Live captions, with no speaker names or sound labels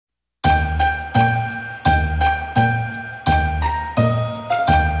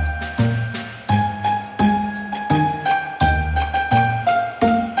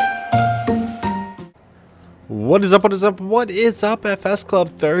What is up, what is up, what is up, FS Club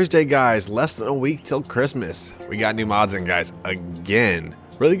Thursday, guys? Less than a week till Christmas. We got new mods in, guys, again.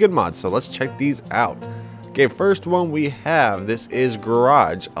 Really good mods, so let's check these out. Okay, first one we have, this is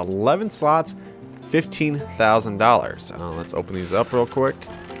Garage. 11 slots, $15,000. Let's open these up real quick.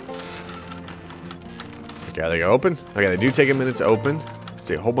 Okay, are they open? Okay, they do take a minute to open.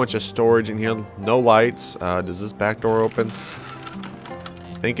 See a whole bunch of storage in here, no lights. Does this back door open?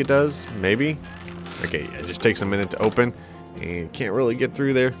 I think it does, maybe. Okay, it just takes a minute to open, and you can't really get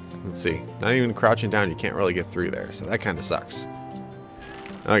through there. Let's see, not even crouching down, you can't really get through there, so that kind of sucks.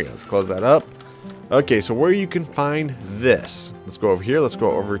 Okay, let's close that up. Okay, so where you can find this, let's go over here, let's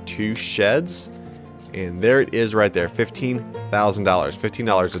go over to sheds, and there it is right there, $15,000,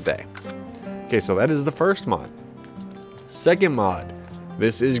 $15 a day. Okay, so that is the first mod. Second mod,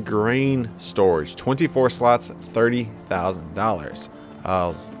 this is grain storage, 24 slots,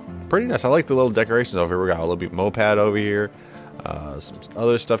 $30,000. Pretty nice. I like the little decorations over here. We got a little bit moped over here. Some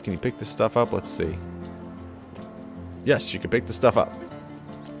other stuff. Can you pick this stuff up? Let's see. Yes, you can pick the stuff up.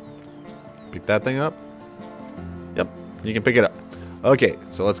 Pick that thing up. Yep, you can pick it up. Okay,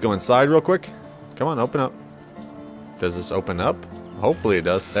 so let's go inside real quick. Come on, open up. Does this open up? Hopefully it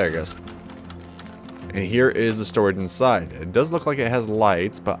does. There it goes. And here is the storage inside. It does look like it has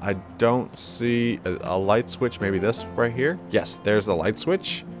lights, but I don't see a light switch. Maybe this right here. Yes, there's the light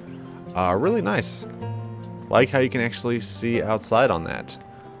switch. Really nice. Like how you can actually see outside on that.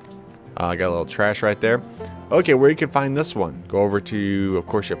 Got a little trash right there. Okay, where you can find this one. Go over to, of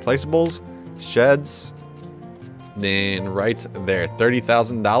course, your placeables, sheds. Then right there,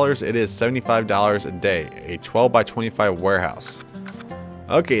 $30,000. It is $75 a day. A 12 by 25 warehouse.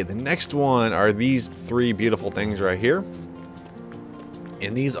 Okay, the next one are these three beautiful things right here.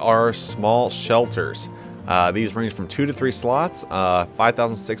 And these are small shelters. These range from 2 to 3 slots,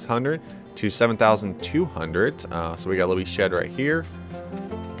 5,600 to 7,200. So we got a little shed right here.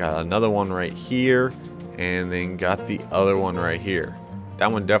 Got another one right here. And then got the other one right here. That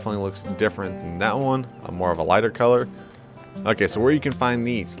one definitely looks different than that one. More of a lighter color. Okay, so where you can find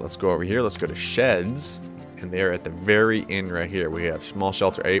these, let's go over here. Let's go to sheds. And they're at the very end right here. We have small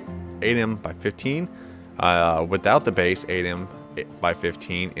shelter 8M by 15. Without the base, 8M by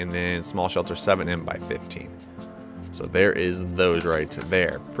 15. And then small shelter 7M by 15. So there is those right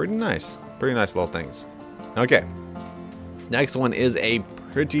there. Pretty nice. Pretty nice little things. Okay. Next one is a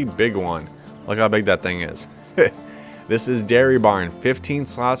pretty big one. Look how big that thing is. This is Dairy Barn. 15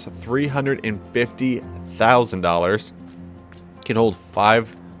 slots, $350,000. Can hold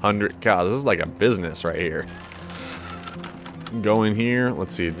 500 cows. This is like a business right here. Go in here.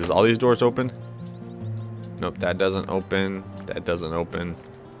 Let's see. Does all these doors open? Nope, that doesn't open. That doesn't open.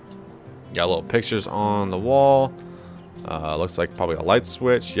 Got little pictures on the wall. Looks like probably a light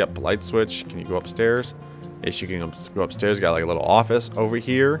switch. Yep, light switch. Can you go upstairs? Yes, you can go upstairs. Got like a little office over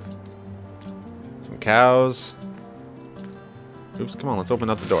here. Some cows. Oops, come on. Let's open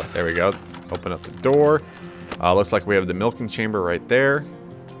up the door. There we go. Open up the door. Looks like we have the milking chamber right there.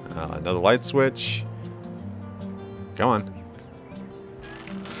 Another light switch. Come on.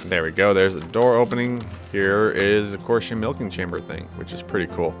 There we go. There's a door opening. Here is, of course, your milking chamber thing, which is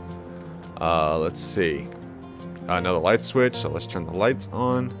pretty cool. Let's see. Another light switch. So let's turn the lights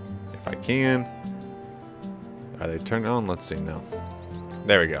on if I can. Are they turned on? Let's see. No.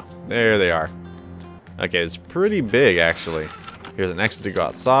 There we go. There they are. Okay, it's pretty big, actually. Here's an exit to go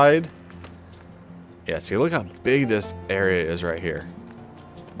outside. Yeah, see, look how big this area is right here.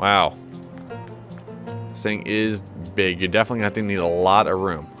 Wow. This thing is big. You're definitely going to need a lot of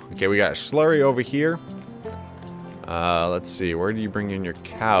room. Okay, we got a slurry over here. Let's see. Where do you bring in your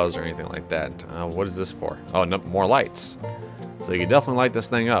cows or anything like that? What is this for? Oh, no, more lights. So you can definitely light this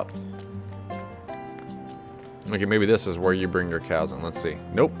thing up. Okay, maybe this is where you bring your cows in. Let's see.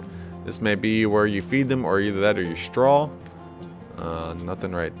 Nope. This may be where you feed them, or either that or your straw.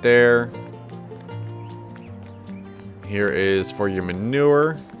 Nothing right there. Here is for your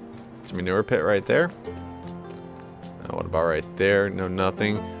manure. It's a manure pit right there. What about right there? No,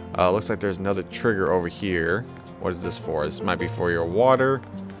 nothing. Looks like there's another trigger over here. What is this for? This might be for your water.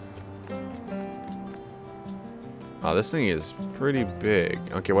 Oh, this thing is pretty big.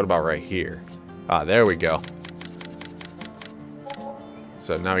 Okay, what about right here? There we go.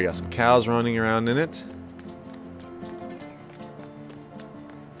 So now we got some cows running around in it.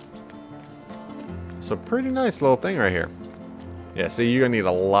 So pretty nice little thing right here. Yeah, see, you're gonna need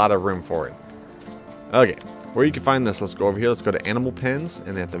a lot of room for it. Okay, where you can find this, let's go over here. Let's go to animal pens,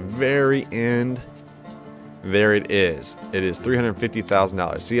 and at the very end, there it is. It is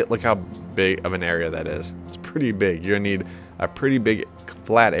 $350,000. See it? Look how big of an area that is. It's pretty big. You're gonna need a pretty big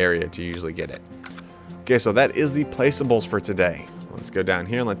flat area to usually get it. Okay, so that is the placeables for today. Let's go down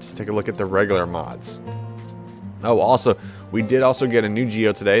here and let's take a look at the regular mods. Oh, also, we did also get a new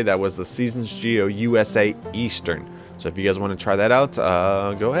geo today. That was the Seasons Geo USA Eastern. So if you guys want to try that out,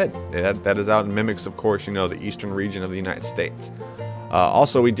 go ahead. That is out and mimics, of course, you know, the eastern region of the United States.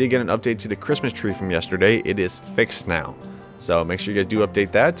 Also, we did get an update to the Christmas tree from yesterday. It is fixed now. So make sure you guys do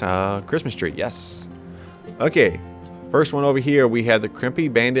update that. Christmas tree, yes. Okay, first one over here, we have the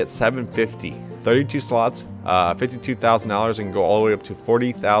Crimpy Bandit 750. 32 slots, $52,000, and go all the way up to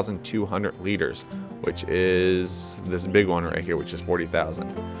 40,200 liters, which is this big one right here, which is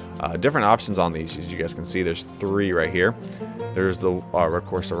 40,000. Different options on these, as you guys can see. There's 3 right here. There's the, of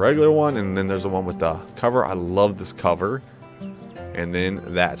course, the regular one, and then there's the one with the cover. I love this cover. And then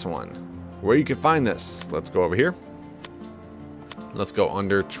that's one. Where you can find this, let's go over here. Let's go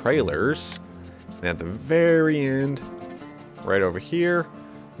under trailers. And at the very end, right over here,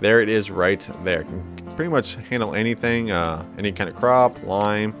 there it is right there. Can pretty much handle anything, any kind of crop,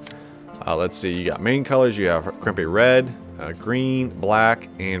 lime. Let's see, you got main colors. You have crimpy red, green, black,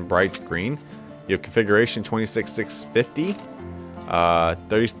 and bright green. You have configuration 26,650,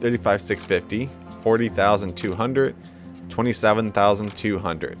 35,650, 40,200,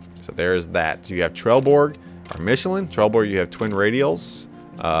 27,200. So there's that. So you have Trelleborg or Michelin. Trelleborg, you have twin radials.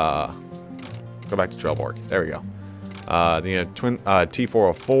 Go back to Trelleborg. There we go. Then you have twin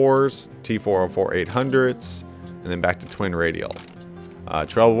T404s, T404 800s, and then back to twin radial.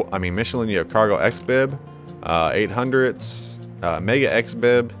 Michelin, you have Cargo X-Bib, 800s, Mega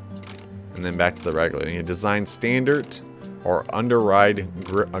X-Bib, and then back to the regular. And you have Design Standard or Underride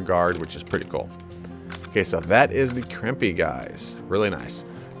Guard, which is pretty cool. Okay, so that is the Crimpy, guys. Really nice.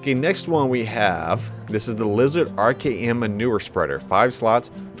 Okay, next one we have, this is the Lizard RKM Manure Spreader. 5 slots,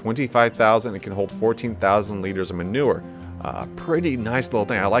 25,000. It can hold 14,000 liters of manure. Pretty nice little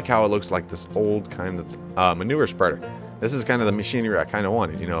thing. I like how it looks like this old kind of manure spreader. This is kind of the machinery I kind of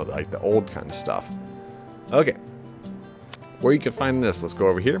wanted, you know, like the old kind of stuff. Okay, where you can find this, let's go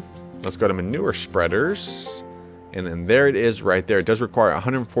over here. Let's go to manure spreaders. And then there it is right there. It does require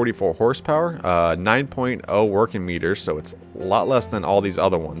 144 horsepower, 9.0 working meters, so it's a lot less than all these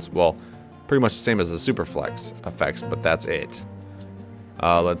other ones. Well, pretty much the same as the Superflex effects, but that's it.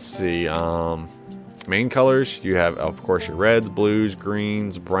 Let's see. Main colors, you have, of course, your reds, blues,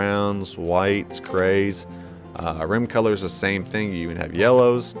 greens, browns, whites, grays. Rim colors, the same thing. You even have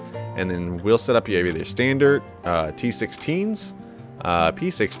yellows. And then wheel setup, you have either standard, T16s,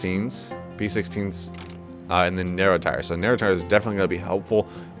 P16s, and then narrow tires. So narrow tires is definitely going to be helpful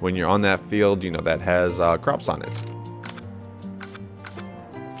when you're on that field, you know, that has crops on it.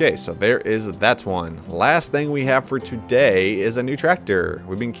 Okay, so there is that one. Last thing we have for today is a new tractor.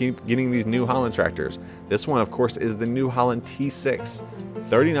 We've been getting these New Holland tractors. This one, of course, is the New Holland T6.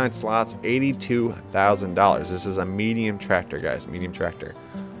 39 slots, $82,000. This is a medium tractor, guys. Medium tractor.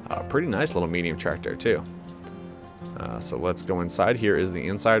 Pretty nice little medium tractor, too. So let's go inside. Here is the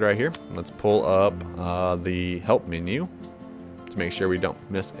inside right here. Let's pull up the help menu to make sure we don't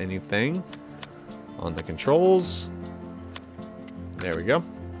miss anything on the controls. There we go.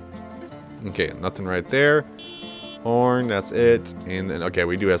 Okay, nothing right there. Horn, that's it. And then, okay,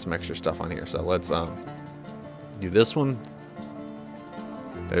 we do have some extra stuff on here. So let's do this one.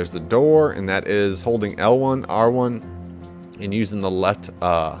 There's the door, and that is holding L1, R1, and using the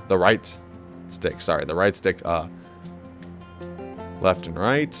the right stick. Sorry, the right stick, left and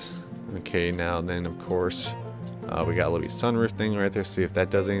right. Okay, now then, of course, we got a little sunroof thing right there. See if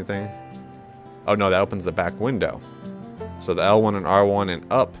that does anything. Oh no, that opens the back window. So the L1 and R1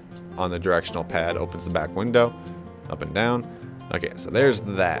 and up on the directional pad opens the back window, up and down. Okay, so there's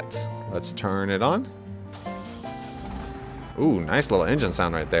that. Let's turn it on. Ooh, nice little engine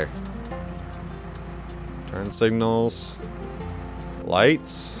sound right there. Turn signals,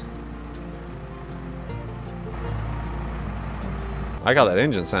 lights. I like how that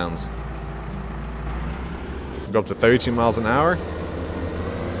engine sounds. Go up to 32 miles an hour.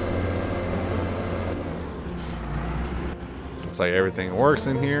 Looks like everything works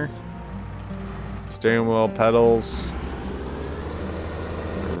in here. Steering wheel, pedals.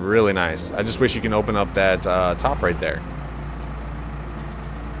 Really nice. I just wish you can open up that top right there.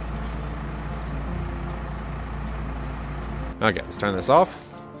 Okay, let's turn this off.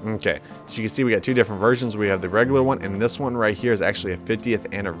 Okay, as you can see, we got 2 different versions. We have the regular one, and this one right here is actually a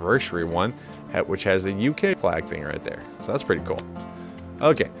 50th anniversary one, which has the UK flag thing right there. So that's pretty cool.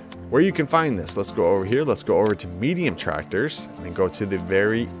 Okay, where you can find this, let's go over here. Let's go over to medium tractors, and then go to the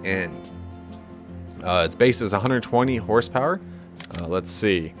very end. Its base is 120 horsepower. Let's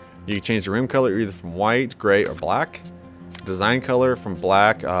see. You can change the rim color either from white, gray, or black. design color from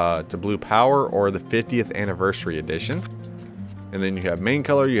black to blue power or the 50th anniversary edition. And then you have main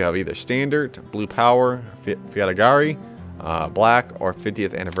color, you have either standard, blue power, Fiatagari, black, or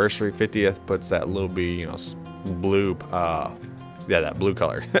 50th anniversary. 50th puts that little bit, you know, blue, that blue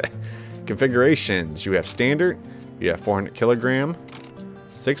color. Configurations, you have standard, you have 400 kilogram,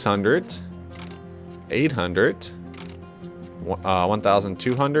 600, 800,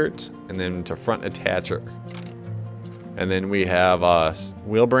 1200, and then to front attacher. And then we have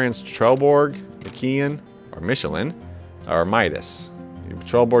wheel brands, Trelleborg, Michelin, or Midas.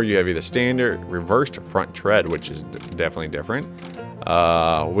 Trelleborg, you have either standard, reversed front tread, which is definitely different.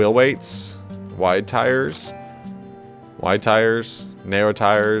 Wheel weights, wide tires, narrow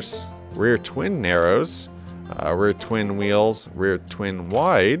tires, rear twin narrows, rear twin wheels, rear twin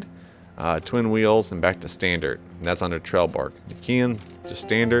wide, twin wheels, and back to standard. And that's under Trelleborg. Michelin, just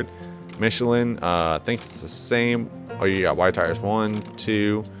standard. Michelin, I think it's the same. Oh, you got wide tires, 1,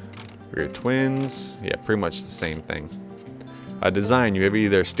 2, rear twins. Yeah, pretty much the same thing. Design, you have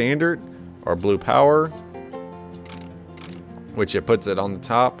either standard or blue power, which it puts it on the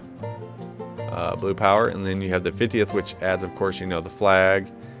top, blue power, and then you have the 50th, which adds, of course, you know, the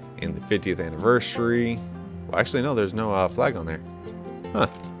flag and the 50th anniversary. Well, actually, no, there's no flag on there. Huh.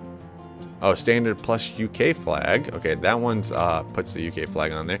 Oh, standard plus UK flag. Okay, that one's puts the UK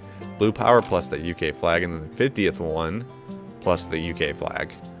flag on there. Blue power plus the UK flag, and then the 50th one plus the UK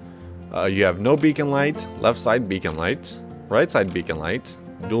flag. You have no beacon light, left side beacon light, right side beacon light,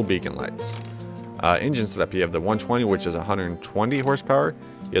 dual beacon lights. Engine setup, you have the 120, which is 120 horsepower.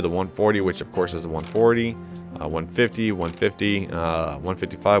 You have the 140, which of course is the 140, 150, 150,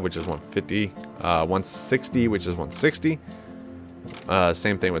 155, which is 150, 160, which is 160.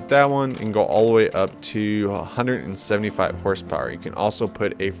 Same thing with that one. You can go all the way up to 175 horsepower. You can also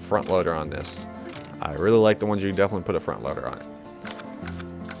put a front loader on this. I really like the ones you definitely put a front loader on it.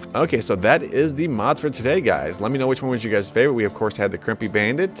 Okay, so that is the mods for today, guys. Let me know which one was your guys' favorite. We, of course, had the Crimpy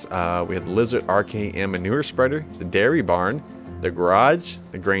Bandit. We had the Lizard RKM Manure Spreader, the Dairy Barn, the Garage,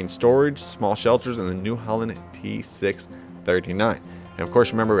 the Grain Storage, Small Shelters, and the New Holland T639. And, of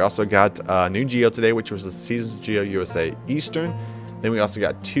course, remember, we also got a new Geo today, which was the Seasons Geo USA Eastern. Then we also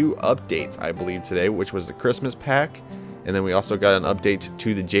got 2 updates, I believe, today, which was the Christmas Pack. And then we also got an update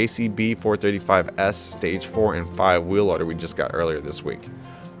to the JCB 435S Stage 4 and 5 wheel loader we just got earlier this week.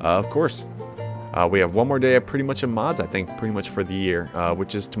 Of course, we have one more day of pretty much of mods, I think, pretty much for the year,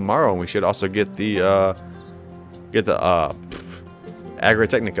 which is tomorrow. And we should also get the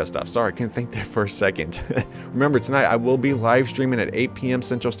Agritechnica stuff. Sorry, I couldn't think there for a second. Remember, tonight I will be live streaming at 8 p.m.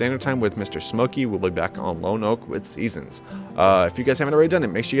 Central Standard Time with Mr. Smokey. We'll be back on Lone Oak with Seasons. If you guys haven't already done it,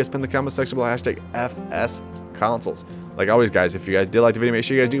 make sure you guys put in the comment section below hashtag FSConsoles. Like always, guys, if you guys did like the video, make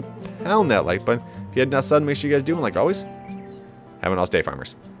sure you guys do pound that like button. If you had not subbed, make sure you guys do. And like always, have an awesome day,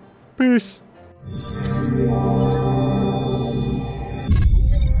 farmers. Peace.